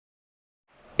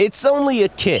It's only a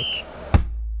kick,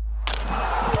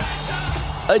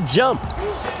 a jump,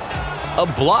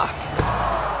 a block.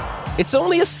 It's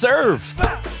only a serve.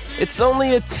 It's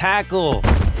only a tackle,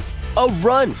 a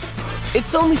run.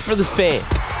 It's only for the fans.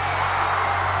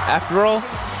 After all,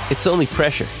 it's only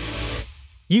pressure.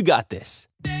 You got this.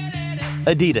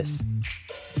 Adidas.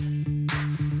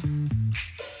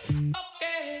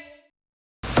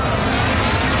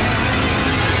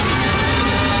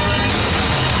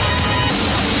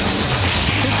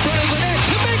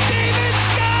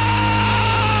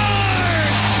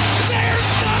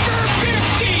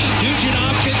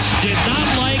 Did not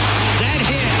like that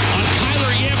hit on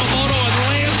Kyler Yamamoto and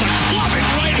lands a clubbing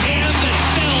right hand that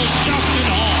fells Justin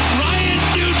Hall. Ryan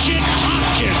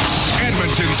Nugent-Hopkins.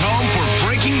 Edmonton's home for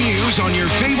breaking news on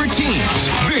your favorite teams.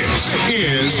 This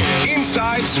is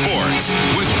Inside Sports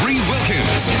with Reed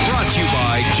Wilkins. Brought to you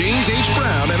by James H.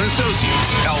 Brown and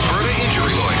Associates, Alberta Injury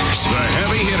Lawyers, the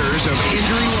heavy hitters of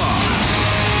injury law.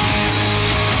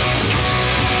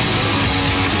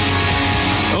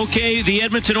 Okay, the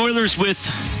Edmonton Oilers with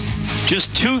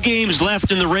just 2 games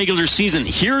left in the regular season.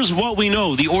 Here's what we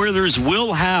know. The Oilers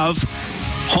will have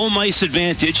home ice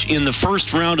advantage in the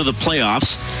first round of the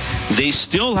playoffs. They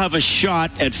still have a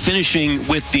shot at finishing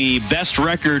with the best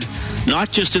record,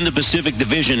 not just in the Pacific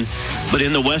Division, but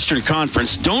in the Western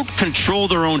Conference. Don't control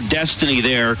their own destiny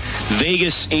there.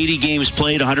 Vegas, 80 games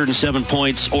played, 107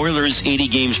 points. Oilers, 80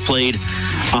 games played,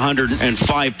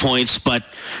 105 points. But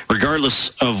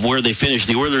regardless of where they finish,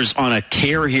 the Oilers on a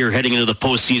tear here heading into the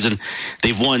postseason.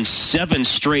 They've won 7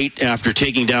 straight after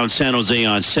taking down San Jose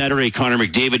on Saturday. Connor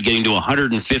McDavid getting to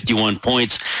 151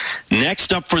 points.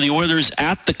 Next up for the Oilers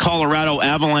at the Colorado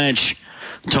Avalanche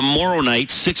tomorrow night,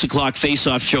 6 o'clock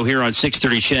face-off show here on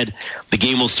 630 CHED. The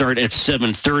game will start at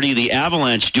 7:30. The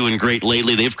Avalanche doing great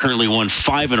lately. They've currently won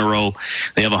 5 in a row.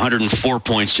 They have 104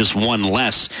 points, just 1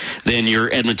 less than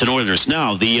your Edmonton Oilers.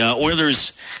 Now, the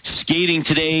Oilers skating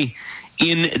today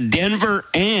in Denver,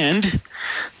 and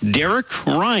Derek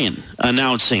Ryan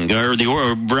announcing, or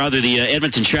rather the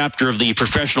Edmonton chapter of the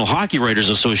Professional Hockey Writers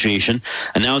Association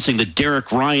announcing that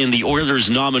Derek Ryan, the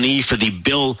Oilers nominee for the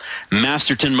Bill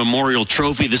Masterton Memorial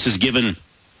Trophy. This is given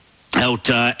out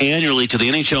annually to the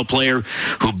NHL player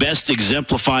who best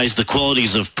exemplifies the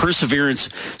qualities of perseverance,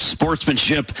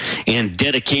 sportsmanship, and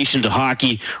dedication to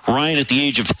hockey. Ryan, at the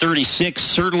age of 36,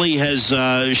 certainly has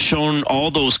shown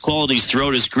all those qualities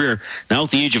throughout his career. Now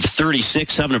at the age of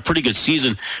 36, having a pretty good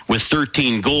season with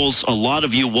 13 goals. A lot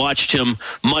of you watched him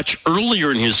much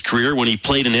earlier in his career when he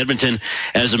played in Edmonton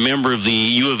as a member of the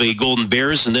U of A Golden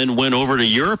Bears, and then went over to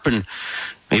Europe and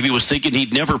maybe was thinking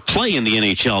he'd never play in the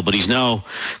NHL, but he's now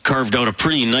carved out a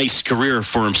pretty nice career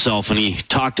for himself, and he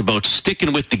talked about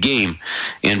sticking with the game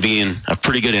and being a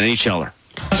pretty good NHLer.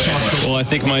 Well, I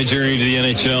think my journey to the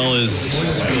NHL is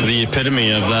the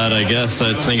epitome of that, I guess.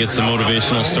 I think it's a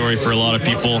motivational story for a lot of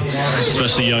people,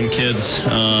 especially young kids.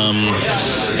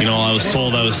 I was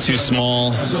told I was too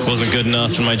small, wasn't good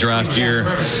enough in my draft year,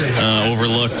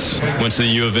 overlooked, went to the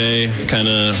U of A, kind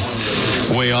of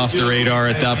way off the radar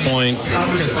at that point.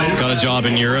 Got a job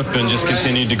in Europe and just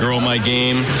continued to grow my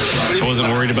game. I wasn't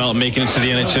worried about making it to the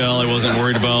NHL. I wasn't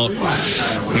worried about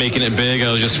making it big.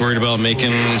 I was just worried about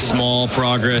making small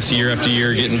progress year after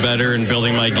year, getting better and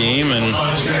building my game. And,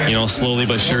 slowly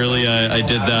but surely I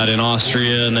did that in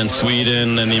Austria and then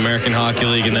Sweden and the American Hockey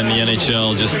League and then the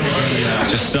NHL.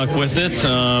 Just stuck with it.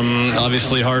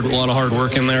 Obviously a lot of hard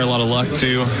work in there, a lot of luck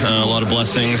too, a lot of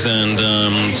blessings. And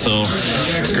so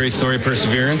it's a great story of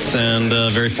perseverance, and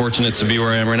very fortunate to be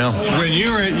where I am right now. When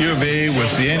you were at U of A,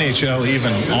 was the NHL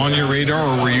even on your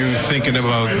radar, or were you thinking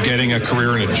about getting a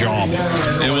career in a job?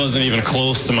 It wasn't even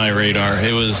close to my radar.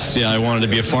 It was, I wanted to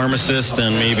be a pharmacist,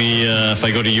 and maybe if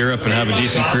I go to Europe and have a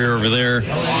decent career over there,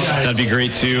 that'd be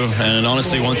great too. And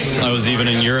honestly, once I was even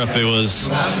in Europe, it was,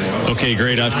 okay,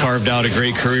 great, I've carved out a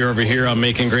great career over here. I'm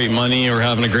making great money. We're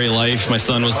having a great life. My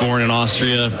son was born in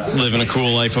Austria, living a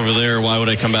cool life over there. Why would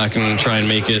I come back and try and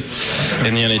make it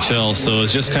in the NHL? So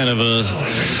it's just kind of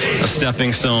a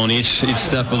stepping stone. Each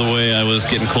step of the way I was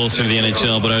getting closer to the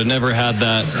NHL, but I never had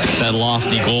that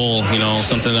lofty goal,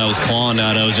 something that I was clawing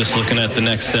at. I was just looking at the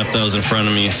next step that was in front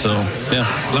of me. So, yeah.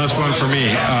 Last one for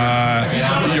me.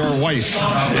 Your wife.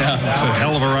 Yeah. It's a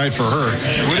hell of a ride for her.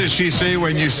 What did she say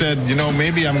when you said,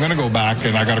 maybe I'm going to go back,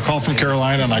 and I got a call from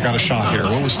Carolina and I got a shot here?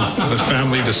 What was the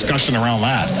family discussion around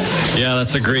that? Yeah,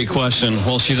 that's a great question.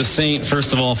 Well, she's a saint,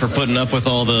 first of all, for putting up with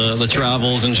all the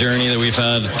travels and journey that we've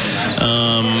had.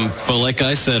 But like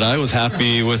I said, I was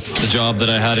happy with the job that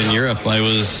I had in Europe. I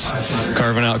was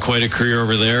carving out quite a career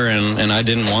over there, and I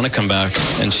didn't want to come back.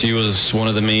 And she was one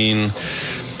of the main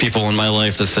people in my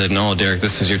life that said, no, Derek,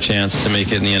 this is your chance to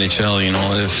make it in the NHL, you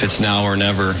know, if it's now or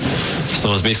never. So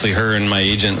it was basically her and my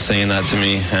agent saying that to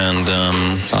me. And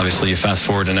obviously you fast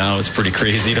forward to now, it's pretty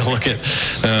crazy to look at,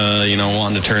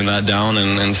 wanting to turn that down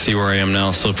and see where I am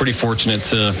now. So pretty fortunate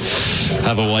to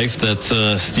have a wife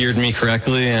that steered me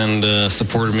correctly and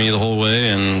supported me the whole way.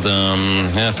 And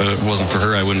if it wasn't for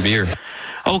her, I wouldn't be here.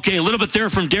 Okay, a little bit there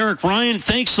from Derek Ryan.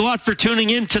 Thanks a lot for tuning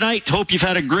in tonight. Hope you've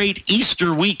had a great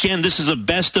Easter weekend. This is a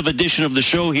best of edition of the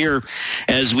show here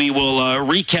as we will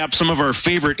recap some of our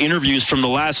favorite interviews from the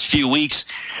last few weeks.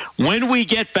 When we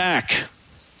get back,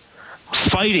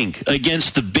 fighting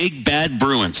against the big bad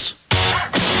Bruins.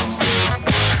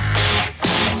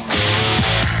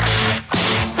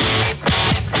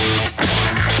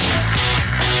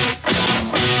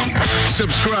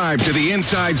 Subscribe to the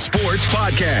Inside Sports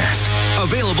Podcast.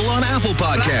 Available on Apple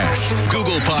Podcasts,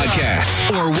 Google Podcasts,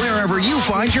 or wherever you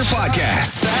find your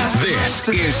podcasts. This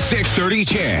is 630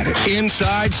 CHED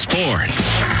Inside Sports.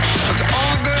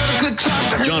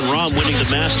 Jon Rahm winning the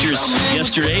Masters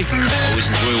yesterday.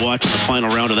 Always enjoy watching the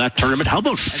final round of that tournament. How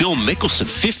about Phil Mickelson,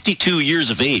 52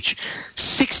 years of age,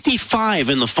 65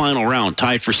 in the final round,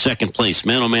 tied for second place.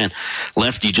 Man, oh man,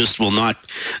 lefty just will not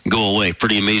go away.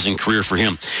 Pretty amazing career for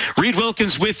him. Reed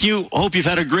Wilkins with you. Hope you've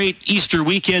had a great Easter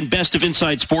weekend. Best of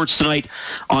Inside Sports tonight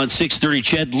on 630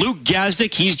 CHED. Luke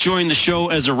Gazdic, he's joined the show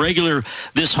as a regular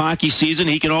this hockey season.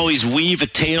 He can always weave a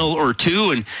tale or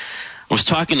two, and I was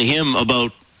talking to him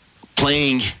about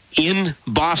playing in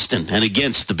Boston and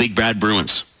against the Big Bad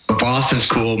Bruins. Boston's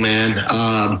cool, man.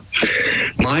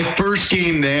 My first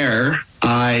game there,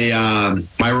 my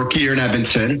rookie year in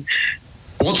Edmonton.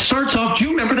 Well, it starts off. Do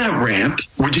you remember that ramp?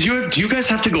 Do you guys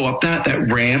have to go up that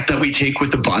ramp that we take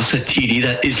with the bus at TD?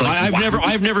 That is like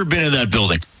I've never been in that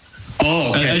building.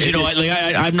 Oh, okay. As you know,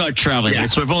 I'm not traveling,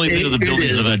 so I've only been to the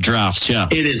buildings that had drafts. Yeah,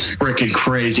 it is freaking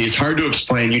crazy. It's hard to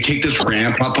explain. You take this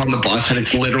ramp up on the bus, and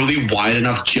it's literally wide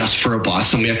enough just for a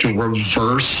bus, and we have to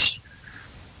reverse.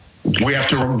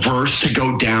 To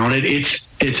go down it. It's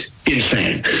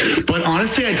insane. But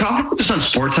honestly, I talked about this on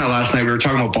Sportsnet last night. We were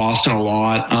talking about Boston a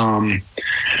lot.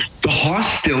 The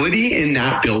hostility in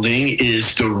that building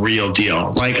is the real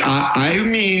deal. Like, I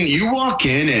mean, you walk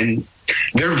in and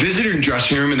their visitor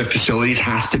dressing room in the facilities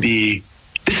has to be,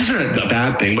 this isn't a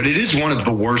bad thing, but it is one of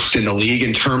the worst in the league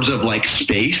in terms of like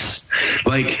space.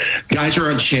 Like, guys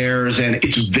are on chairs and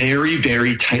it's very,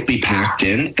 very tightly packed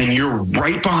in, and you're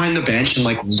right behind the bench and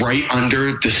like right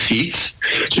under the seats.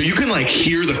 So you can like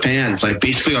hear the fans like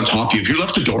basically on top of you. If you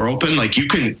left the door open, like you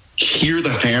can hear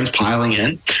the fans piling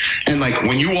in. And like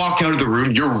when you walk out of the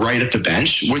room, you're right at the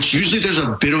bench, which usually there's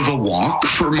a bit of a walk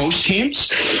for most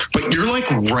teams, but you're like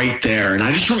right there. And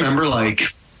I just remember like,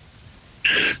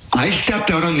 I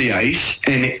stepped out on the ice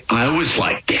and I was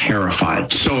like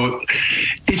terrified. So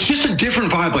it's just a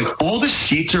different vibe. Like all the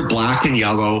seats are black and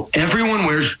yellow. Everyone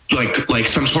wears like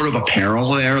some sort of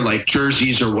apparel there, like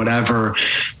jerseys or whatever.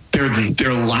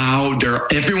 They're loud.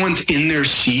 Everyone's in their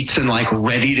seats and like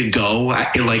ready to go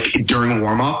like during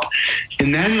warm up.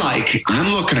 And then like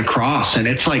I'm looking across and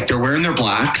it's like they're wearing their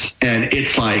blacks and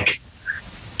it's like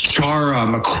Chara,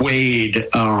 McQuaid,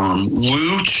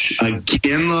 Luch,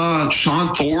 Ginla,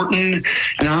 Sean Thornton,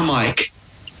 and I'm like,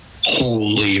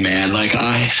 holy man, like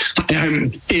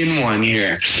I'm in one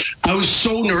here. I was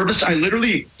so nervous. I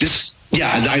literally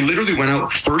went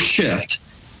out first shift.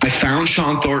 I found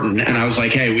Sean Thornton and I was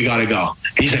like, hey, we got to go.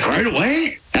 And he's like, right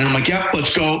away? And I'm like, yep,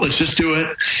 let's go. Let's just do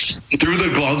it. Threw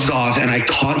the gloves off and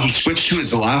he switched to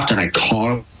his left and I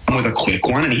caught him with a quick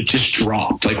one and he just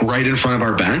dropped like right in front of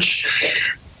our bench.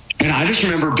 And I just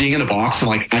remember being in the box and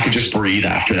like I could just breathe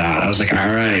after that. I was like, all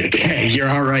right, okay, you're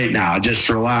all right now. Just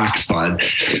relax, bud.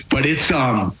 But it's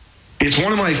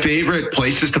one of my favorite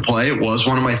places to play. It was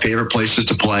one of my favorite places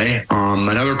to play.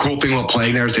 Another cool thing about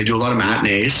playing there is they do a lot of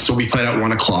matinees. So we played at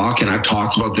 1:00, and I've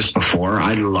talked about this before.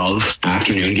 I love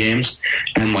afternoon games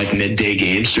and like midday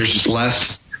games. There's just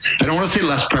less, I don't want to say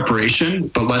less preparation,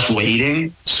 but less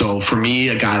waiting. So for me,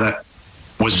 a guy that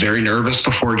was very nervous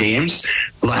before games,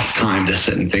 less time to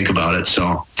sit and think about it.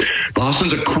 So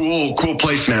Boston's a cool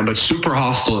place, man, but super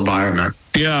hostile environment.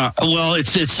 Yeah, well, it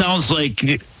sounds like,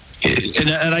 and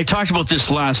I talked about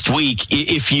this last week,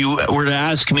 if you were to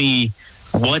ask me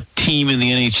what team in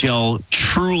the NHL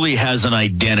truly has an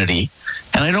identity,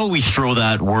 and I know we throw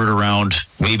that word around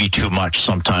maybe too much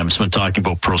sometimes when talking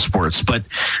about pro sports, but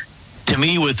to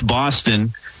me with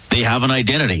Boston, they have an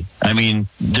identity. I mean,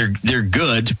 they're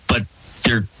good, but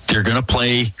they're going to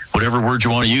play whatever word you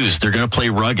want to use. They're going to play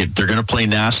rugged. They're going to play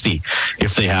nasty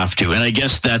if they have to. And I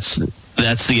guess that's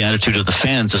that's the attitude of the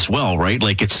fans as well, right?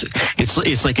 Like it's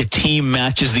like a team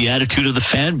matches the attitude of the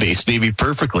fan base maybe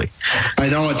perfectly. I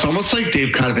know, it's almost like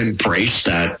they've kind of embraced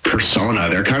that persona.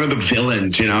 They're kind of the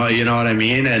villains, you know what I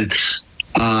mean? And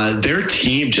their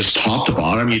team, just top to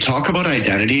bottom, you talk about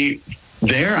identity.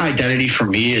 Their identity for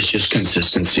me is just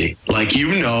consistency. Like,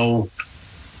 95%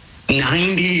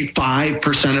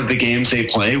 of the games they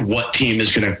play, what team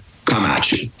is going to come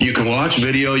at you. You can watch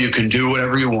video, you can do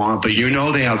whatever you want, but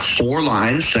they have 4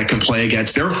 lines that can play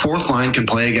against. Their 4th line can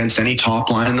play against any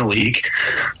top line in the league.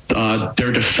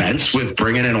 Their defense with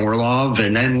bringing in Orlov,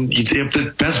 and then you have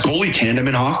the best goalie tandem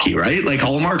in hockey, right? Like,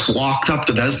 Hallmark's locked up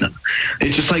the Vezina.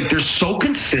 It's just like they're so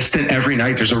consistent every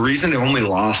night. There's a reason they only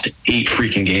lost 8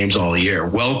 freaking games all year.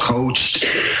 Well coached.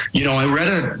 I read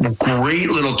a great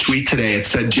little tweet today. It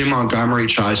said Jim Montgomery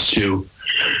tries to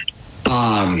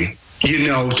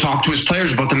talk to his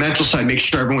players about the mental side, make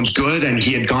sure everyone's good. And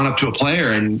he had gone up to a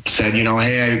player and said,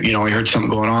 hey, I heard something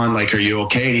going on. Like, are you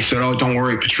okay? And he said, oh, don't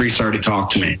worry, Patrice already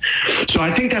talked to me. So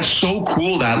I think that's so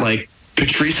cool that, like,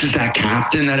 Patrice is that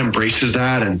captain that embraces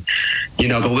that. And,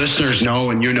 the listeners know,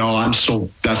 and I'm so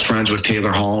best friends with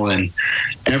Taylor Hall. And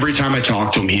every time I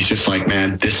talk to him, he's just like,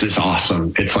 man, this is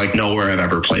awesome. It's like nowhere I've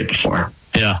ever played before.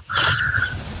 Yeah.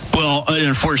 Well,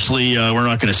 unfortunately, we're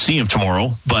not going to see him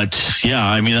tomorrow. But yeah,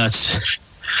 I mean,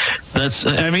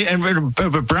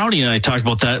 but Brownie and I talked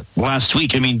about that last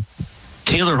week. I mean,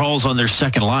 Taylor Hall's on their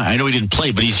second line. I know he didn't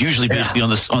play, but he's usually basically on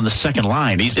the second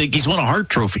line. He's won a Hart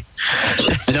Trophy.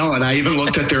 No, and I even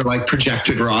looked at their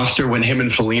projected roster when him and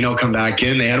Foligno come back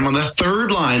in. They had him on the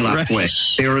third line left wing.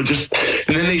 They were just,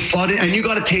 and then they slotted, and you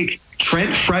got to take.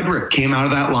 Trent Frederick came out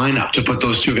of that lineup to put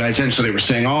those 2 guys in. So they were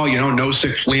saying,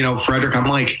 Nosek, Foligno, Frederick. I'm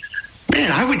like,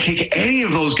 man, I would take any of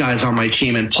those guys on my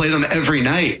team and play them every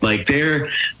night. Like,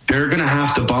 they're going to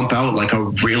have to bump out like a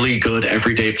really good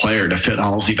everyday player to fit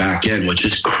Halsey back in, which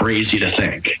is crazy to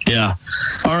think. Yeah.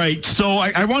 All right. So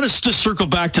I want us to circle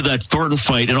back to that Thornton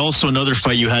fight and also another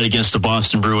fight you had against the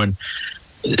Boston Bruin.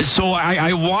 So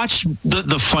I watched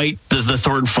the fight, the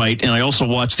Thornton fight, and I also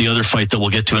watched the other fight that we'll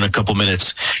get to in a couple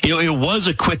minutes. It was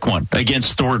a quick one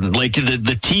against Thornton. Like,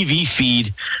 the TV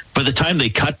feed, by the time they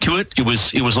cut to it, it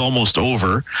was almost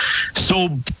over.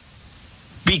 So,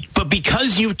 but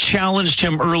because you challenged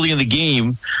him early in the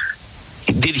game,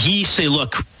 did he say,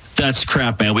 "Look, that's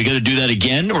crap, man. We got to do that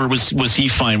again," or was he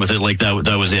fine with it? Like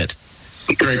that was it?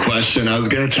 Great question. I was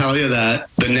going to tell you that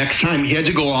the next time he had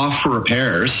to go off for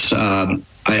repairs,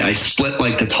 I split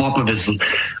like the top of his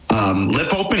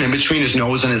lip open in between his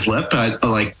nose and his lip.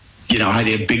 I had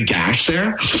a big gash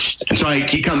there. And so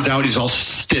he comes out, he's all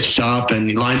stitched up, and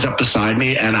he lines up beside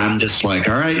me, and I'm just like,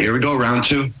 all right, here we go, round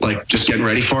 2, like just getting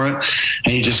ready for it.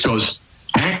 And he just goes,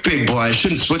 "Heck, big boy, I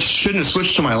shouldn't have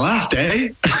switched to my left, eh?"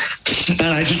 And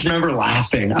I just remember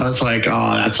laughing. I was like,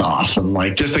 oh, that's awesome.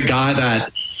 Like, just a guy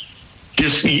that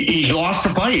just he lost the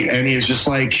fight, and he was just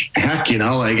like, heck,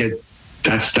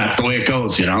 that's the way it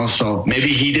goes, So maybe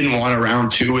he didn't want a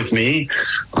round 2 with me.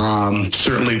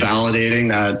 Certainly validating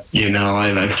that,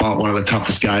 I fought one of the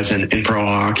toughest guys in pro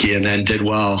hockey and then did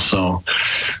well. So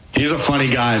he's a funny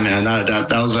guy, man.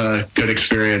 That was a good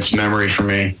experience, memory for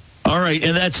me. All right,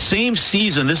 and that same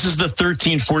season, this is the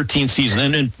 13-14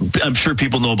 season, and I'm sure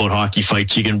people know about hockey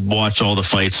fights. You can watch all the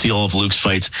fights, see all of Luke's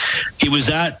fights. It was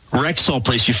at Rexall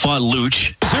Place. You fought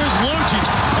Luch. Here's Lucic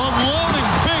unloading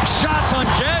big shots on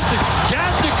Gazdic.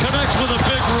 Gazdic connects with a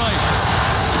big right.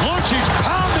 Lucic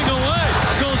pounding away.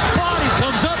 Goes body,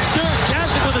 comes upstairs.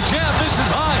 Gazdic with a jab. This is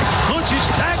high. Lucic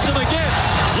tags him again.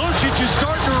 Lucic is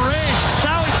starting to range.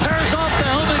 Now he tears off the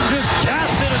helmet and just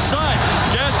casts it aside.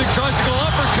 Gazdic tries to go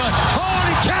uppercut. Oh, and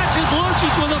he catches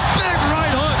Lucic with a big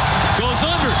right hook. Goes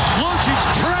under. Lucic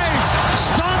trades.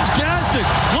 Stuns Gazdic.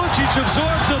 Lucic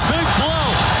absorbs a big blow.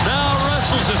 Now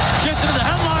wrestles him. Gets into the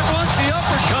headlock, wants the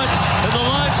uppercut, and the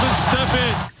linesmen step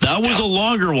in. That was a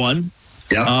longer one.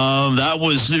 Yep. That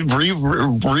was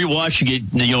rewatching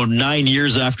it, 9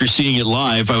 years after seeing it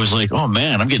live. I was like, oh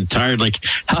man, I'm getting tired. Like,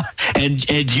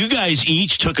 and you guys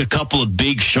each took a couple of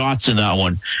big shots in that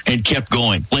one and kept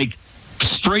going, like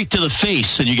straight to the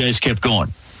face, and you guys kept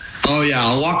going. Oh yeah,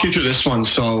 I'll walk you through this one.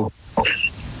 So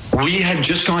we had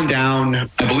just gone down,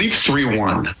 I believe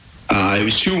 3-1. It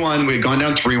was 2-1. We had gone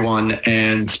down 3-1,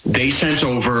 and they sent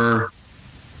over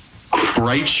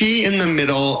Krejci in the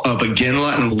middle of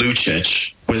Iginla and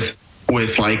Lucic with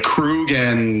like Krug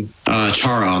and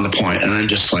Chara on the point, and I'm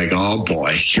just like, oh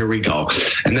boy, here we go.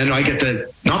 And then I get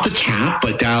not the tap,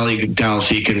 but Dallas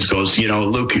Eakins goes,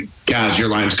 Luke, Gaz, your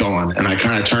line's going. And I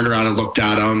kind of turned around and looked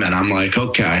at him, and I'm like,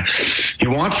 okay, he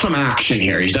wants some action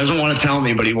here. He doesn't want to tell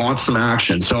me, but he wants some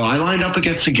action. So I lined up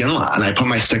against Iginla, and I put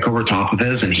my stick over top of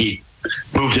his, and he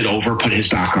moved it over, put his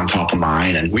back on top of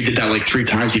mine. And we did that like 3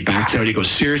 times. He backs out. He goes,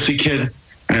 seriously, kid?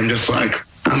 And I'm just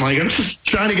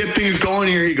trying to get things going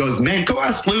here. He goes, man, go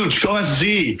ask Luch, go ask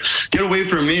Z, get away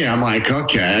from me. I'm like,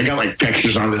 okay. I got like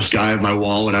pictures on this guy on my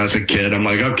wall when I was a kid. I'm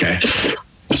like, okay.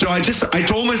 So I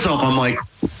told myself, I'm like,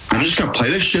 I'm just going to play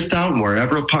this shit out, and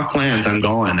wherever the puck lands, I'm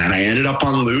going. And I ended up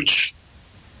on Luch,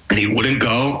 and he wouldn't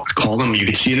go. I called him. You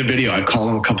can see in the video, I called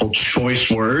him a couple choice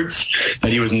words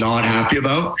that he was not happy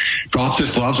about. Dropped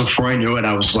his gloves. Before I knew it,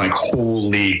 I was like,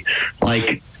 holy,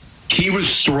 like, he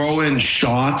was throwing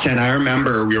shots, and I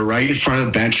remember we were right in front of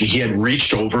the bench, and he had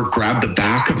reached over, grabbed the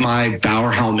back of my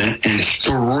Bauer helmet, and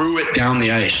threw it down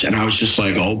the ice. And I was just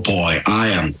like, oh boy,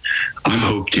 I'm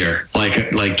hooked here.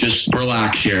 Like just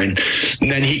relax here. And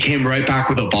then he came right back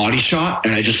with a body shot,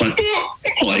 and I just went,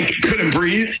 like, couldn't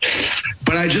breathe.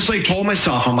 But I just like told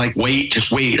myself, I'm like,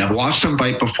 just wait. I've watched him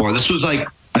fight before. This was like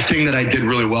a thing that I did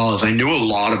really well, is I knew a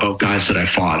lot about guys that I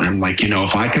fought. And I'm like,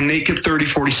 if I can make it 30,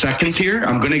 40 seconds here,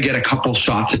 I'm going to get a couple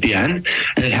shots at the end.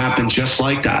 And it happened just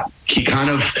like that. He kind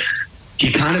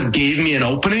of gave me an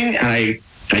opening, and I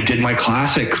did my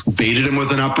classic, baited him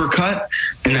with an uppercut,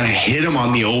 and then I hit him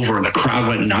on the over, and the crowd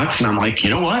went nuts. And I'm like, you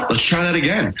know what? Let's try that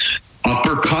again.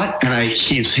 Uppercut, and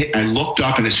I looked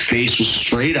up, and his face was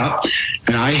straight up,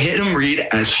 and I hit him, Reed,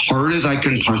 as hard as I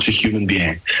can punch a human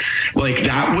being. Like,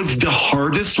 that was the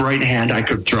hardest right hand I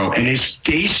could throw. And his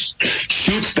face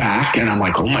shoots back, and I'm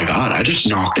like, oh my God, I just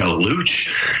knocked out Luch.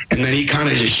 And then he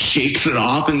kind of just shakes it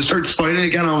off and starts fighting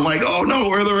again. I'm like, oh no,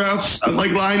 where are the refs? I'm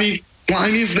like,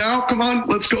 Liney's now, come on,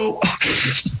 let's go.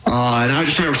 And I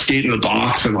just remember skating the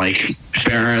box, and like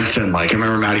Ference, and like I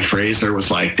remember Matty Fraser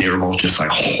was like, they were both just like,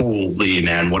 holy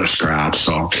man, what a scrap.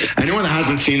 So anyone that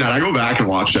hasn't seen that, I go back and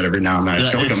watch that every now and then.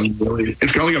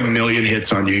 It's got like a million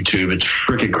hits on YouTube. It's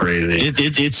freaking crazy.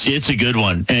 It's a good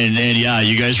one. And yeah,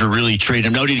 you guys were really trading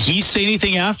him. Now, did he say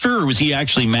anything after, or was he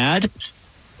actually mad?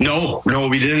 No,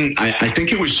 we didn't. I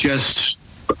think it was just,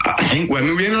 we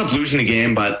ended up losing the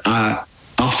game, but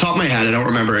off the top of my head, I don't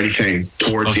remember anything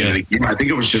towards the end of the game. I think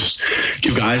it was just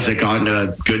 2 guys that got into a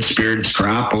good spirited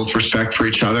scrap, both respect for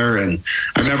each other. And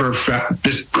I remember,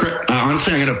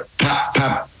 honestly, I'm going to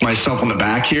pat myself on the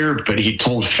back here, but he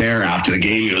told Fair after the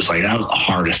game, he was like, that was the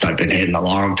hardest I've been hit in a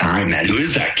long time, man. Who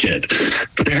is that kid?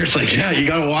 But Fair's like, yeah, you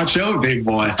got to watch out, big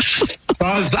boy. So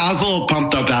I was a little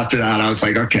pumped up after that. I was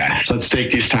like, okay, let's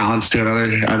take these talents to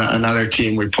another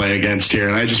team we play against here.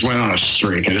 And I just went on a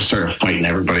streak. I just started fighting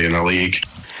everybody in the league.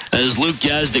 That is Luke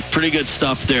Gazdic. Pretty good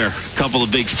stuff there. A couple of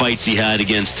big fights he had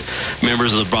against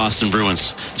members of the Boston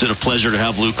Bruins. It's been a pleasure to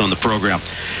have Luke on the program.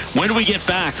 When we get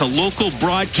back, a local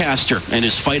broadcaster and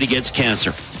his fight against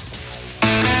cancer.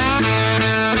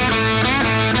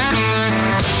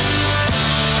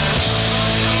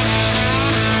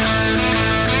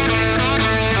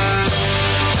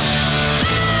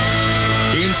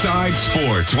 Inside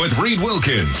Sports with Reed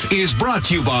Wilkins is brought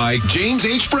to you by James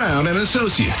H. Brown and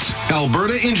Associates,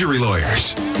 Alberta Injury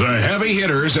Lawyers, the heavy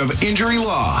hitters of injury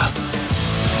law.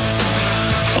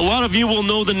 A lot of you will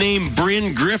know the name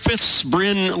Bryn Griffiths.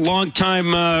 Bryn,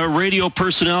 longtime radio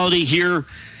personality here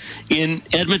in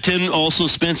Edmonton, also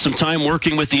spent some time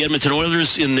working with the Edmonton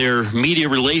Oilers in their media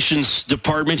relations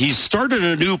department. He's started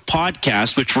a new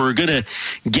podcast, which we're going to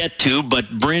get to, but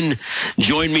Bryn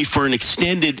joined me for an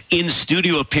extended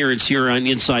in-studio appearance here on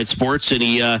Inside Sports, and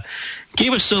he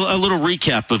gave us a little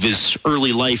recap of his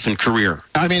early life and career.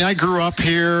 I mean, I grew up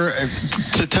here.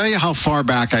 To tell you how far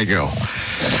back I go,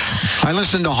 I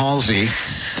listened to Halsey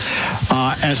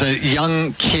as a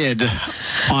young kid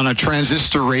on a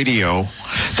transistor radio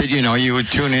that, you would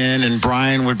tune in, and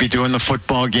Brian would be doing the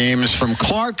football games from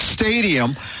Clark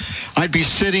Stadium. I'd be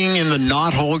sitting in the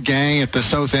Knothole gang at the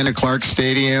south end of Clark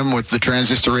Stadium with the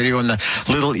transistor radio and the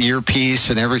little earpiece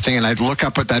and everything, and I'd look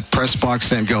up at that press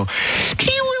box and go,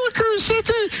 gee willikers,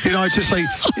 it's just like,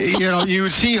 you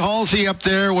would see Halsey up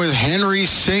there with Henry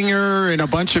Singer and a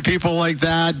bunch of people like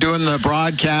that doing the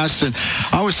broadcasts, and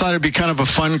I always thought it'd be kind of a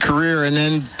fun career, and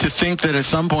then to think that at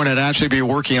some point I'd actually be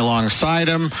working alongside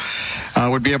him,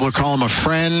 would be able to call him a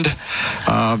friend.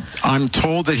 I'm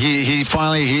told that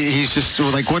he's just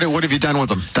like, what have you done with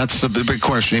him? That's the big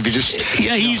question. If you just,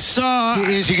 he's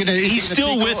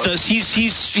still with us.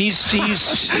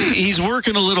 He's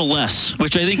working a little less,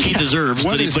 which I think he deserves.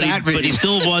 What but is but he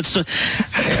still wants to.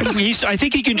 I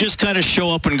think he can just kind of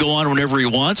show up and go on whenever he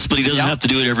wants, but he doesn't have to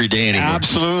do it every day anymore.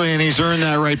 Absolutely, and he's earned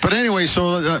that right. But anyway,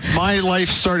 so my life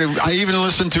started. I even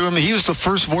listened to him. He was the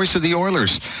first voice of the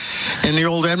Oilers in the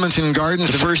old Edmonton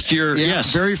Gardens. The first year,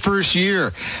 yes. Very first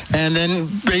year. And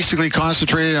then basically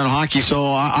concentrated on hockey. So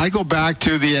I go back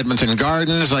to the Edmonton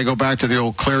Gardens. I go back to the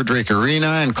old Claire Drake Arena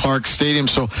and Clark Stadium.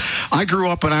 So I grew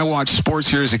up and I watched sports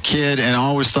here as a kid, and I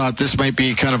always thought this might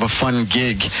be kind of a fun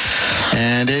gig.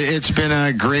 And it's been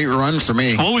a great run for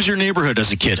me. What was your neighborhood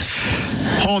as a kid?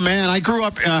 Oh, man, I grew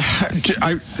up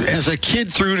as a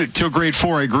kid through till grade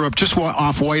 4. I grew up just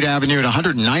off White Avenue at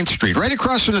 109th Street, right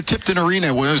across from the Tipton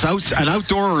Arena, where it was an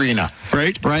outdoor arena.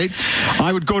 Right.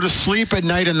 I would go to sleep at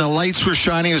night and the lights were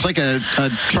shining. It was like a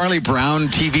Charlie Brown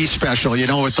TV special,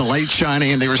 with the lights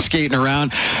shining and they were skating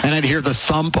around, and I'd hear the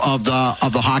thump of the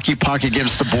hockey puck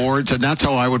against the boards, and that's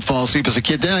how I would fall asleep as a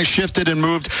kid. Then I shifted and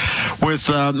moved with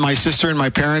my sister and my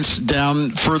parents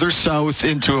down further south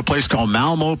into a place called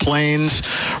Malmo Plains,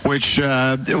 which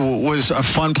was a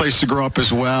fun place to grow up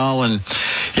as well. And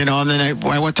and then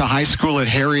I went to high school at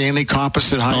Harry Ainley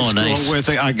Composite High School with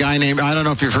a guy named, I don't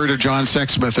know if you've heard of John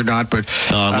Sexsmith or not, but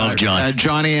I love John.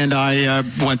 Johnny and I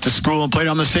went to school and played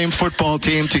on the same football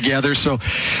team together. So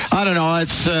I don't know,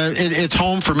 it's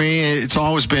home for me. It's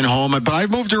always been home. But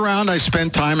I've moved around. I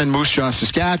spent time in Moose Jaw,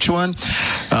 Saskatchewan.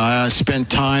 I spent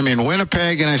time in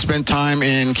Winnipeg, and I spent time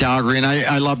in Calgary. And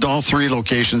I loved all three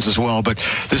locations as well. But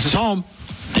this is home.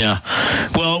 Yeah.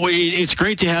 Well, it's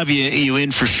great to have you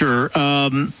in for sure.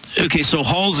 Okay, so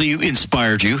Halsey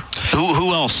inspired you.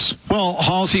 Who else? Well,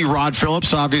 Halsey, Rod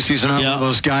Phillips, obviously, is another of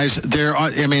those guys. There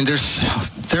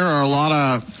are a lot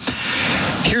of...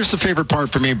 Here's the favorite part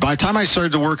for me. By the time I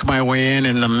started to work my way in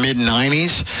the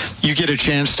mid-'90s, you get a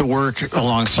chance to work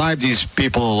alongside these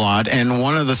people a lot. And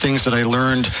one of the things that I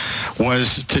learned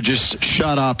was to just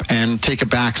shut up and take a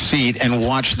back seat and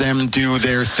watch them do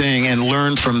their thing and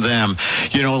learn from them.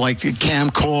 Like Cam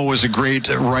Cole was a great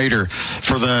writer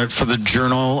for the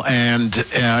Journal, and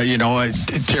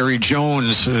Terry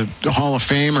Jones, Hall of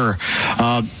Famer,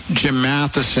 Jim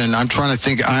Matheson. I'm trying to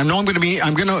think. I know I'm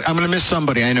going to miss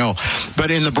somebody. I know,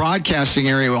 but in the broadcasting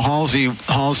area, Halsey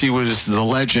was the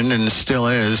legend and still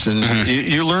is, and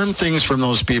you learn things from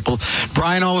those people.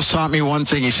 Brian always taught me one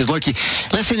thing. He said, "Look,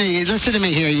 listen to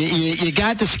me here. You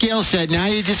got the skill set. Now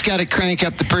you just got to crank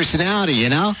up the personality.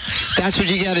 That's what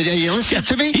you got to do. You listen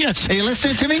to me? Yes. Are you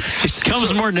listening to me? It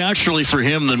comes more naturally for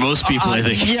him than most people, I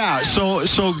think. Yeah. So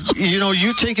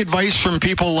you take advice from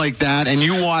people like that, and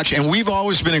you watch. And we've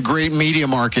always been a great media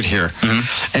market here,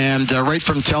 and right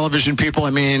from television people. I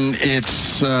mean, it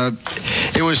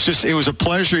was a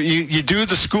pleasure. You do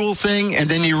the school thing, and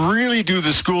then you really do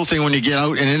the school thing when you get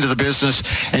out and into the business,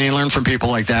 and you learn from people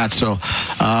like that. So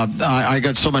I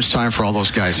got so much time for all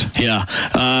those guys.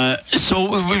 Yeah.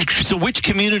 So which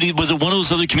community was it? One of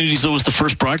those other communities that was the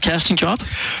first broadcasting job?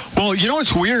 Well,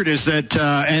 what's weird is that,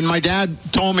 and my dad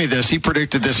told me this. He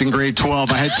predicted this in grade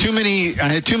 12. I had too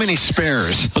many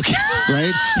spares. Okay.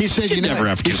 Right? He said,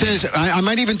 he says, I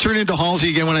might even turn into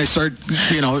Halsey again when I start,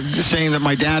 saying that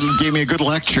my dad gave me a good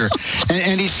lecture.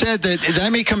 And he said that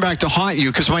may come back to haunt you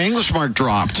because my English mark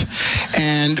dropped.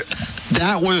 And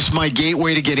that was my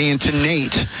gateway to getting into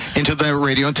NAIT, into the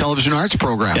radio and television arts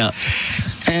program. Yeah.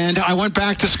 And I went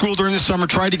back to school during the summer,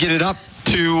 tried to get it up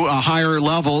to a higher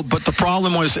level, but the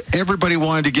problem was everybody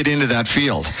wanted to get into that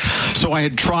field. So I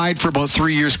had tried for about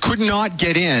 3 years, could not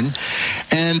get in,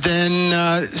 and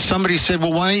then somebody said,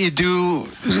 well, why don't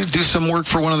you do some work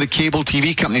for one of the cable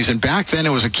TV companies? And back then it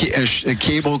was a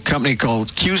cable company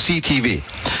called QCTV.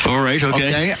 All right,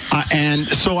 okay. And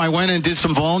so I went and did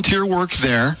some volunteer work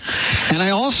there, and I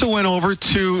also went over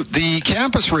to the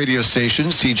campus radio station,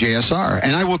 CJSR.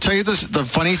 And I will tell you this, the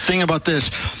funny thing about this,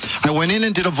 I went in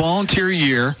and did a volunteer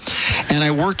year, and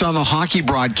I worked on the hockey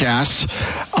broadcasts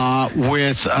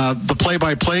with the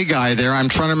play-by-play guy there. I'm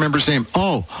trying to remember his name.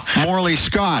 Oh, Morley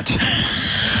Scott.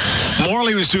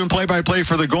 Morley was doing play-by-play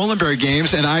for the Goldenberry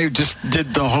games, and I just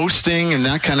did the hosting and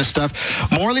that kind of stuff.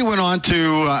 Morley went on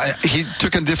to, he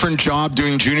took a different job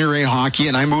doing junior A hockey,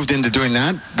 and I moved into doing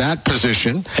that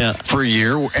position for a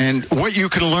year. And what you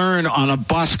can learn on a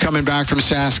bus coming back from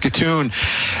Saskatoon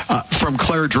from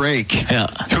Claire Drake,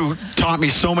 who taught me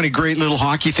so many great little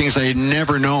hockey things I had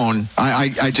never known.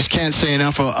 I just can't say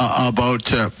enough about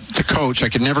the coach. I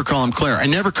could never call him Claire. I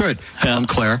never could call him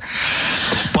Claire.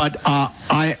 But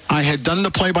I had done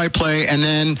the play-by-play, and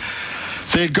then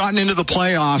they had gotten into the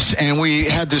playoffs, and we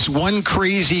had this one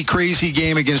crazy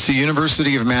game against the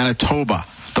University of Manitoba.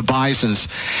 the Bisons.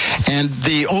 And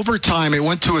the overtime, it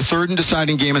went to a third and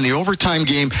deciding game, and the overtime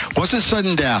game wasn't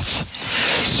sudden death.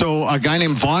 So a guy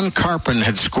named Von Karpen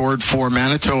had scored for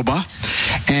Manitoba,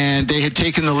 and they had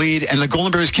taken the lead, and the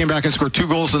Golden Bears came back and scored 2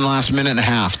 goals in the last minute and a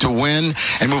half to win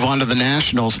and move on to the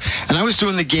Nationals. And I was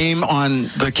doing the game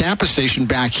on the campus station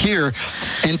back here,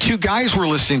 and 2 guys were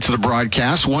listening to the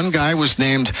broadcast. One guy was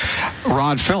named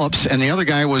Rod Phillips, and the other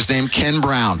guy was named Ken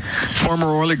Brown, former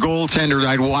Oilers goaltender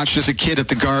I'd watched as a kid at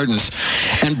the Gardens.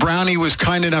 And Brownie was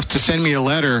kind enough to send me a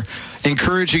letter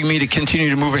encouraging me to continue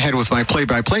to move ahead with my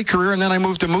play-by-play career, and then I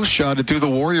moved to Moose Jaw to do the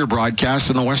Warrior broadcast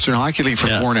in the Western Hockey League for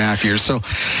 4.5 years. So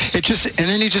it just, and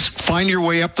then you just find your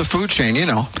way up the food chain, you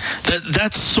know.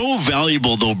 That's so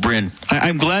valuable, though, Bryn.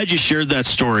 I'm glad you shared that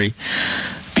story,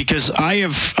 because I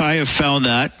have found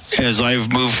that as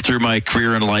I've moved through my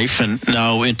career in life and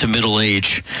now into middle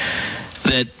age,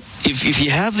 that if you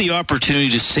have the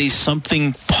opportunity to say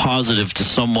something positive to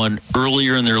someone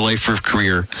earlier in their life or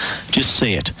career, just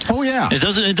say it. Oh yeah.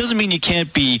 It doesn't mean you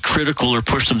can't be critical or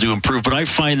push them to improve, but I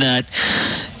find that,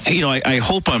 you know, I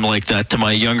hope I'm like that to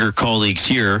my younger colleagues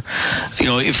here. You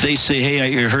know, if they say,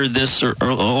 hey, I heard this, or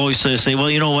I'll always say, well,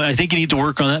 you know what, I think you need to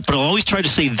work on that, but I'll always try to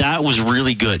say that was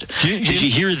really good. Did you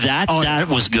hear that? Oh, that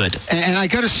was good. And I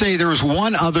got to say, there was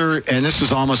one other, and this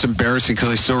was almost embarrassing because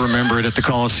I still remember it at the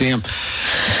Coliseum.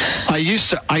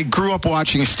 I grew up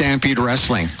watching Stampede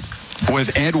Wrestling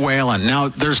with Ed Whalen. Now,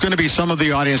 there's going to be some of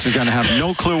the audience that's going to have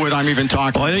no clue what I'm even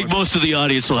talking about. I think most of the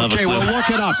audience will have a clue. Okay, well, look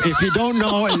it up. If you don't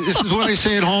know, and this is what I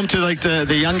say at home to like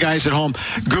the young guys at home,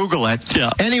 Google it.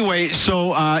 Yeah. Anyway,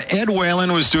 so Ed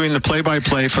Whalen was doing the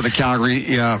play-by-play for the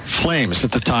Calgary Flames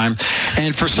at the time,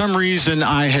 and for some reason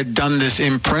I had done this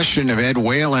impression of Ed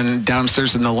Whalen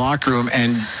downstairs in the locker room,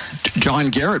 and John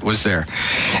Garrett was there,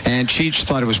 and Cheech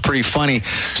thought it was pretty funny.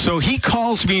 So he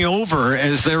calls me over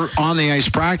as they're on the ice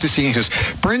practicing. He goes,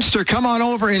 Brinster, come on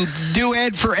over and do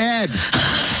Ed for Ed.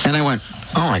 And I went,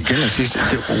 oh my goodness, he said,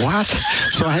 what?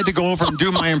 So I had to go over and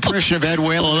do my impression of Ed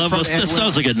Whalen. Oh, that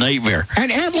sounds like a nightmare.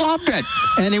 And Ed loved it.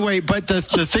 Anyway, but the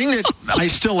thing that I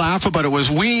still laugh about it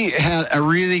was we had a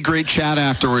really great chat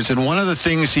afterwards, and one of the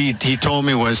things he told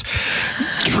me was,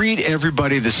 treat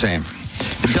everybody the same.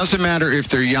 It doesn't matter if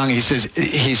they're young. He says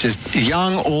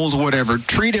young, old, whatever.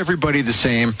 Treat everybody the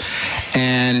same,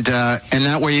 and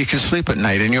that way you can sleep at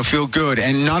night and you'll feel good.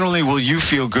 And not only will you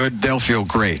feel good, they'll feel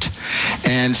great.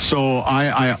 And so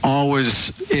I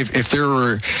always, if there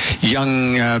were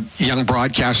young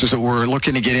broadcasters that were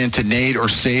looking to get into Nate or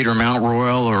Sade or Mount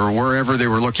Royal or wherever they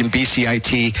were looking,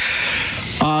 BCIT.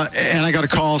 And I got a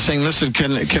call saying, listen,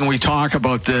 can we talk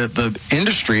about the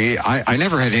industry? I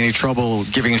never had any trouble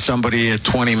giving somebody a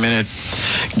 20-minute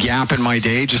gap in my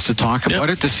day just to talk about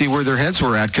it, to see where their heads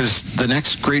were at, because the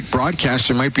next great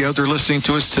broadcaster might be out there listening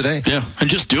to us today. Yeah, and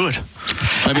just do it.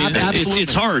 I mean,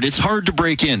 it's hard. It's hard to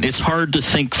break in. It's hard to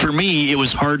think. For me, it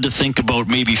was hard to think about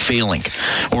maybe failing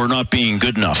or not being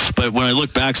good enough. But when I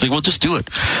look back, it's like, well, just do it.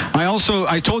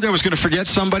 I told you I was going to forget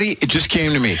somebody. It just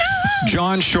came to me.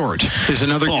 John Short is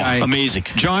another guy. Amazing.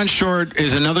 John Short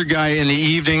is another guy in the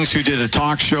evenings who did a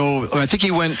talk show. I think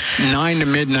he went 9 to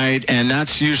midnight, and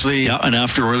that's usually... Yeah, and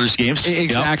after Oilers games.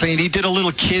 Exactly, and he did a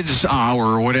little kids hour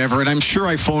or whatever, and I'm sure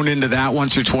I phoned into that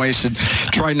once or twice and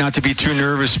tried not to be too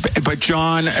nervous. But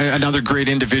John, another great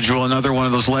individual, another one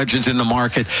of those legends in the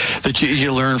market that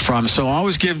you learn from. So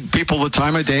always give people the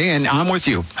time of day, and I'm with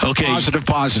you. Okay. Positive,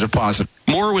 positive, positive.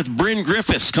 More with Bryn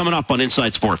Griffiths coming up on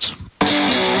Inside Sports.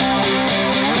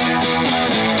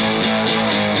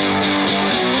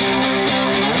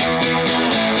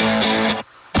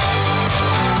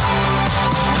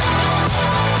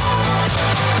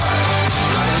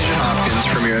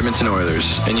 Edmonton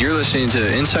Oilers, and you're listening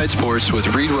to Inside Sports with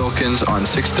Reed Wilkins on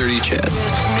 630 CHED.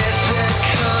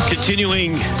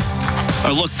 Continuing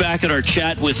a look back at our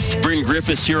chat with Bryn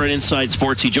Griffiths here on Inside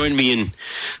Sports. He joined me in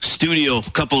studio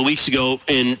a couple of weeks ago,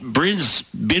 and Bryn's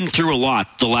been through a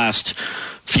lot the last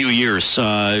few years.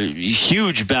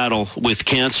 Huge battle with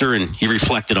cancer, and he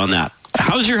reflected on that.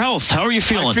 How's your health? How are you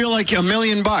feeling? I feel like $1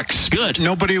 million. Good.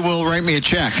 Nobody will write me a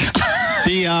check.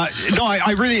 No,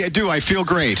 I really do. I feel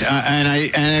great, and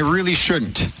I really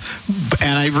shouldn't,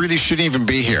 and I really shouldn't even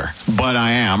be here, but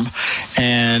I am,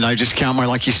 and I just count my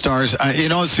lucky stars.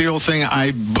 It's the old thing.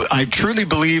 I truly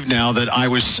believe now that I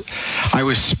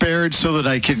was spared so that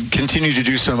I could continue to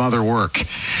do some other work,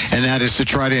 and that is to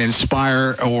try to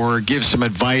inspire or give some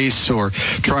advice or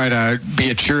try to be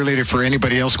a cheerleader for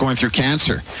anybody else going through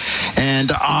cancer.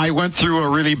 And I went through a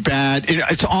really bad,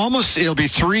 it'll be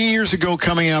 3 years ago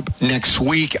coming up next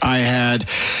week. I had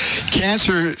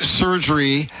cancer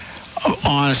surgery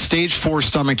on a stage 4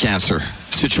 stomach cancer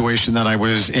situation that I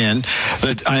was in.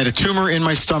 That I had a tumor in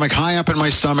my stomach, high up in my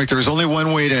stomach. There was only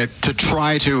one way to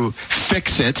try to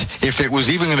fix it, if it was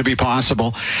even going to be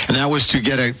possible, and that was to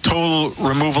get a total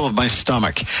removal of my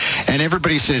stomach. And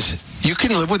everybody says, you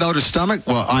can live without a stomach?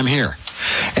 Well, I'm here.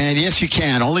 And yes, you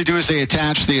can. All they do is they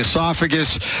attach the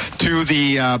esophagus to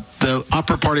the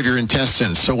upper part of your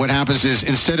intestines. So what happens is,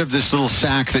 instead of this little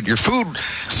sac that your food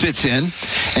sits in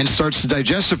and starts the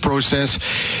digestive process,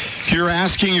 you're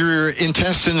asking your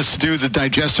intestines to do the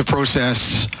digestive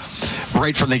process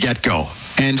right from the get-go.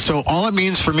 And so all it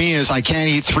means for me is I can't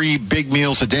eat 3 big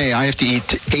meals a day. I have to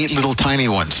eat 8 little tiny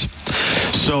ones.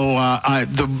 So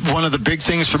one of the big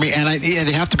things for me, and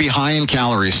they have to be high in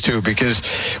calories too, because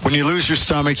when you lose your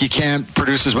stomach, you can't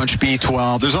produce as much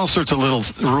B12. There's all sorts of little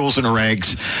rules and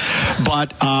regs.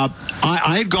 But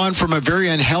I had gone from a very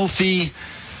unhealthy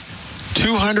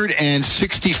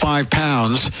 265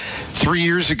 pounds 3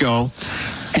 years ago,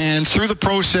 and through the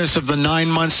process of the 9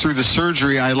 months through the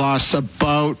surgery, I lost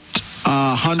about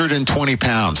 120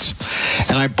 pounds,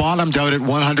 and I bottomed out at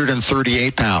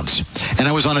 138 pounds, and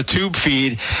I was on a tube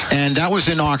feed, and that was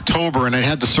in October, and I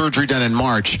had the surgery done in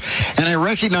March, and I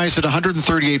recognized at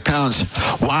 138 pounds,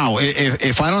 wow,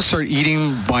 if I don't start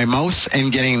eating by mouth and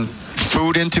getting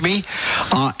food into me,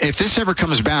 if this ever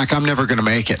comes back, I'm never going to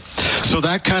make it. So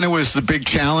that kind of was the big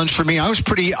challenge for me. I was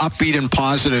pretty upbeat and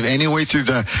positive anyway through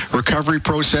the recovery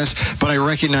process, but I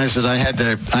recognized that I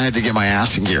had to get my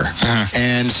ass in gear.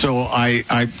 And so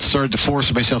I started to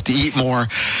force myself to eat more.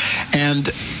 And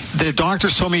the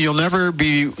doctors told me you'll never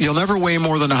weigh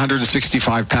more than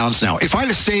 165 pounds now. If I'd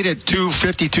have stayed at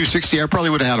 250, 260, I probably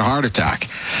would have had a heart attack.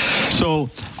 So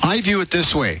I view it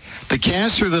this way. The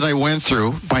cancer that I went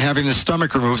through by having the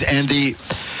stomach removed, and the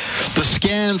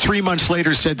scan 3 months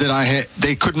later said that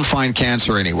they couldn't find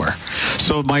cancer anywhere.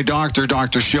 So my doctor,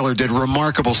 Dr. Schiller, did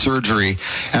remarkable surgery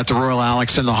at the Royal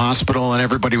Alex in the hospital, and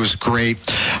everybody was great.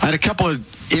 I had a couple of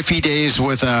iffy days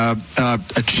with a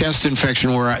chest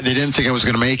infection where they didn't think I was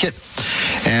going to make it,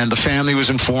 and the family was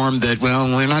informed that,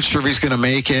 well, we're not sure if he's going to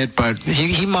make it, but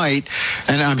he might,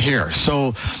 and I'm here.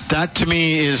 So that to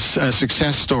me is a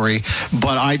success story.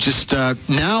 But I just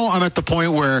now I'm at the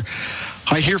point where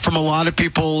I hear from a lot of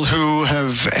people who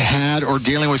have had or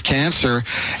dealing with cancer,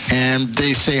 and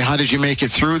they say, how did you make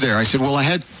it through there? I said, well, I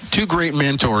had 2 great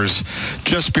mentors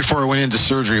just before I went into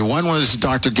surgery. One was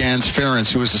Dr. Gans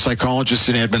Ference, who was a psychologist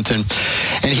in Edmonton,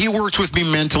 and he worked with me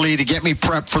mentally to get me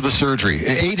prepped for the surgery,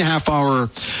 an 8.5-hour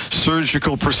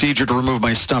surgical procedure to remove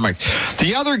my stomach.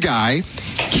 The other guy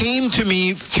came to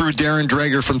me through Darren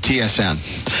Dreger from TSN,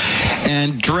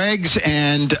 and Dregs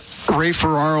and Ray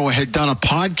Ferraro had done a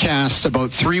podcast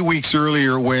about 3 weeks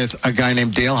earlier with a guy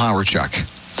named Dale Hawerchuk,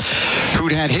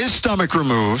 who'd had his stomach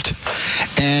removed,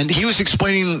 and he was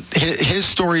explaining his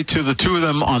story to the two of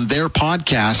them on their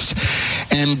podcast.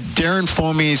 And Darren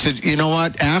phoned me and said, you know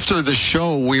what, after the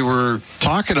show we were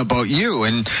talking about you,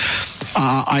 and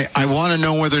I want to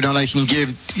know whether or not I can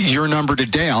give your number to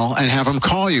Dale and have him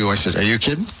call you. I said, are you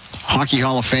kidding? Hockey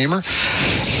Hall of Famer.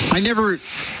 I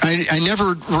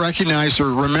never recognized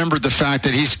or remembered the fact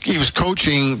that he was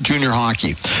coaching junior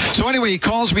hockey. So anyway, he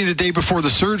calls me the day before the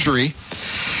surgery,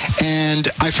 and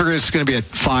I figured it's going to be a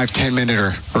 5-10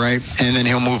 minute, right? And then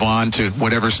he'll move on to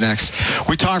whatever's next.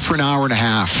 We talked for an hour and a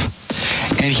half,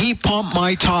 and he pumped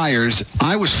my tires.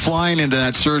 I was flying into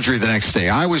that surgery the next day.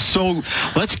 I was so,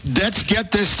 let's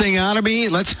get this thing out of me.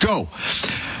 Let's go.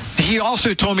 He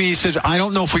also told me, he said, I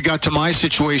don't know if we got to my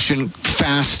situation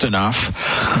fast enough,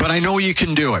 but I know you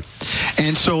can do it.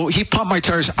 And so he pumped my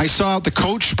tires. I saw the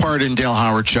coach part in Dale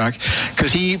Hawerchuk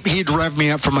because he'd rev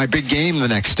me up for my big game the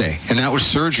next day, and that was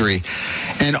surgery.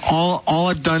 And all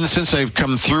I've done since I've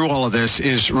come through all of this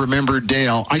is remember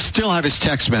Dale. I still have his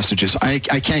text messages. I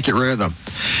can't get rid of them.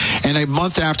 And a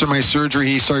month after my surgery,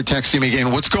 he started texting me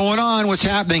again, what's going on? What's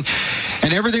happening?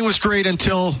 And everything was great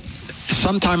until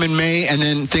sometime in May, and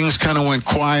then things kind of went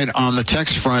quiet on the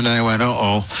text front, and I went,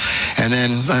 uh-oh. And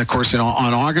then, of course, on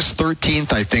August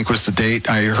 13th, I think was the date,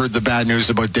 I heard the bad news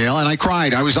about Dale, and I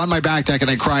cried. I was on my back deck, and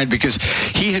I cried because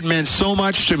he had meant so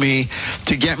much to me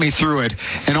to get me through it.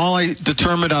 And all I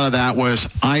determined out of that was,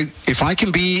 if I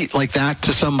can be like that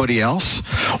to somebody else,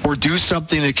 or do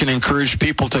something that can encourage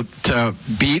people to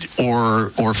beat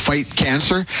or fight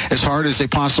cancer as hard as they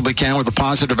possibly can with a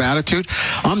positive attitude,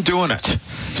 I'm doing it.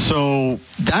 So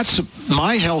that's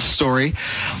my health story.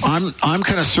 I'm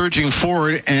kind of surging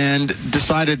forward and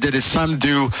decided that it's time to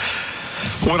do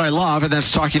what I love, and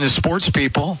that's talking to sports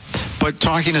people, but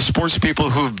talking to sports people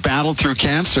who've battled through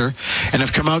cancer and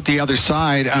have come out the other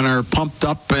side and are pumped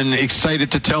up and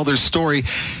excited to tell their story.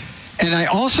 And I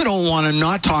also don't want to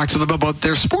not talk to them about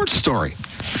their sports story.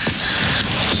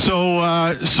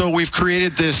 So we've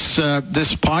created this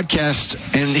podcast,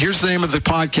 and here's the name of the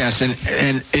podcast,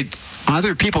 and it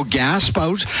either people gasp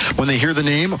out when they hear the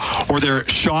name, or they're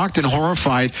shocked and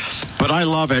horrified. But I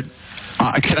love it.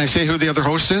 Can I say who the other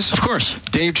host is? Of course.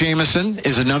 Dave Jamieson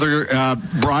is another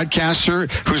broadcaster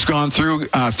who's gone through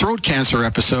a throat cancer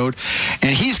episode,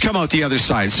 and he's come out the other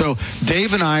side. So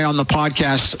Dave and I on the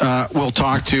podcast will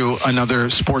talk to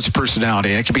another sports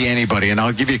personality. It could be anybody, and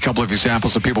I'll give you a couple of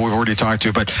examples of people we've already talked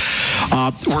to. But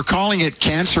we're calling it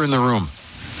Cancer in the Room.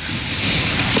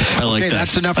 I like that.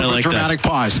 That's enough of a dramatic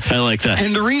pause. I like that.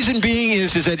 And the reason being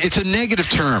is that it's a negative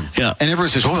term. Yeah. And everyone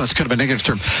says, that's kind of a negative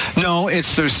term. No,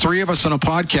 there's three of us on a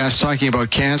podcast talking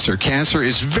about cancer. Cancer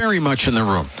is very much in the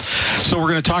room. So we're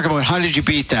going to talk about how did you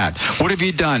beat that? What have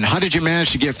you done? How did you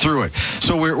manage to get through it?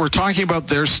 So we're talking about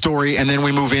their story, and then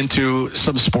we move into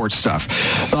some sports stuff.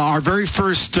 Our very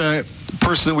first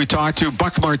person that we talked to,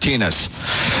 Buck Martinez,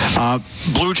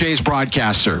 Blue Jays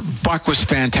broadcaster. Buck was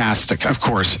fantastic, of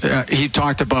course. He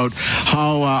talked about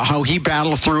how he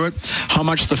battled through it, how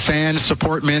much the fans'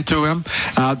 support meant to him.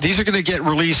 These are going to get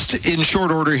released in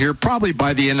short order here, probably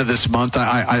by the end of this month,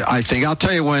 I think. I'll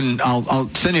tell you when. I'll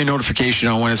send you a notification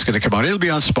on when it's going to come out. It'll be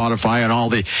on Spotify and all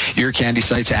the Ear Candy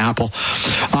sites, Apple.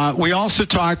 We also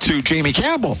talked to Jamie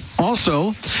Campbell.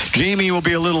 Also, Jamie will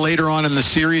be a little later on in the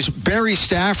series. Barry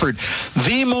Stafford,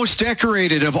 the most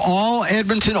decorated of all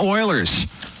Edmonton Oilers.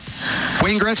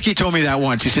 Wayne Gretzky told me that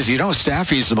once. He says,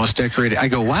 Staffy's the most decorated. I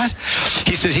go, what?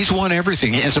 He says he's won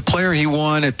everything. As a player, he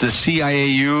won at the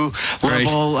CIAU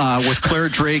level with Claire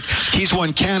Drake. He's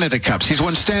won Canada Cups. He's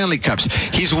won Stanley Cups.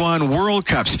 He's won World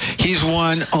Cups. He's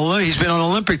been on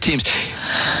Olympic teams.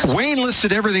 Wayne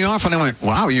listed everything off, and I went,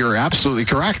 wow, you're absolutely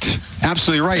correct.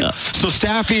 Absolutely right. Yeah. So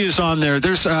Staffy is on there.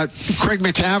 There's Craig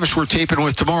McTavish we're taping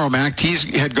with tomorrow, Mac. He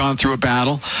had gone through a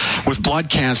battle with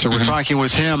blood cancer. We're talking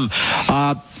with him.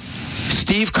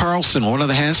 Steve Carlson, one of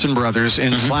the Hanson brothers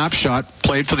in Slapshot,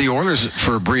 played for the Oilers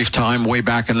for a brief time way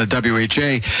back in the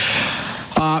WHA.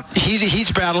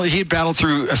 He battled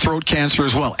through throat cancer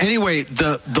as well. Anyway,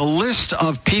 the list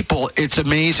of people, it's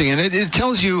amazing, and it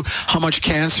tells you how much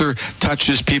cancer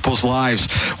touches people's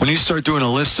lives. When you start doing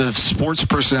a list of sports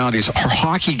personalities or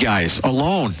hockey guys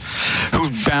alone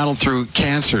who've battled through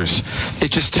cancers,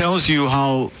 it just tells you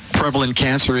how prevalent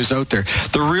cancer is out there.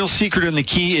 The real secret and the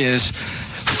key is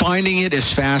finding it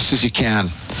as fast as you can.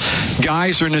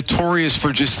 Guys are notorious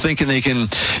for just thinking they can,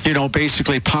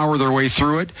 basically power their way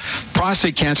through it.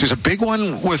 Prostate cancer is a big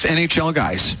one with NHL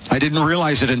guys. I didn't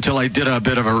realize it until I did a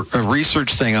bit of a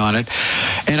research thing on it.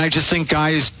 And I just think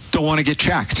guys don't want to get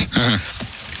checked.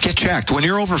 Get checked. When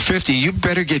you're over 50, you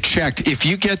better get checked. If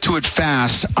you get to it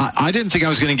fast, I didn't think I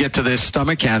was going to get to this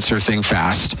stomach cancer thing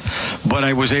fast, but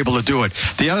I was able to do it.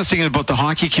 The other thing about the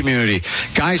hockey community,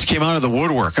 guys came out of the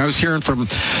woodwork. I was hearing from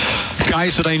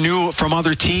guys that I knew from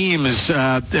other teams,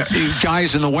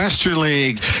 guys in the Western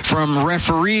League, from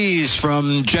referees,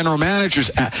 from general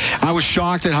managers. I was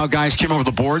shocked at how guys came over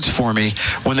the boards for me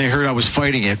when they heard I was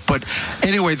fighting it. But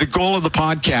anyway, the goal of the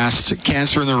podcast,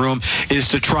 Cancer in the Room, is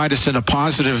to try to send a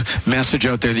positive message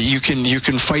out there that you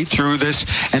can fight through this,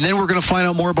 and then we're going to find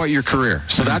out more about your career.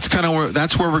 So that's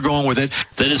where we're going with it.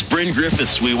 That is Bryn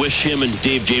Griffiths. We wish him and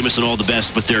Dave Jamieson all the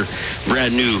best with their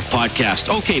brand new podcast.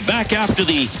 Okay, back after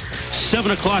the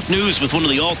 7 o'clock news with one of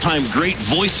the all-time great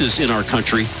voices in our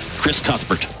country, Chris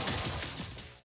Cuthbert.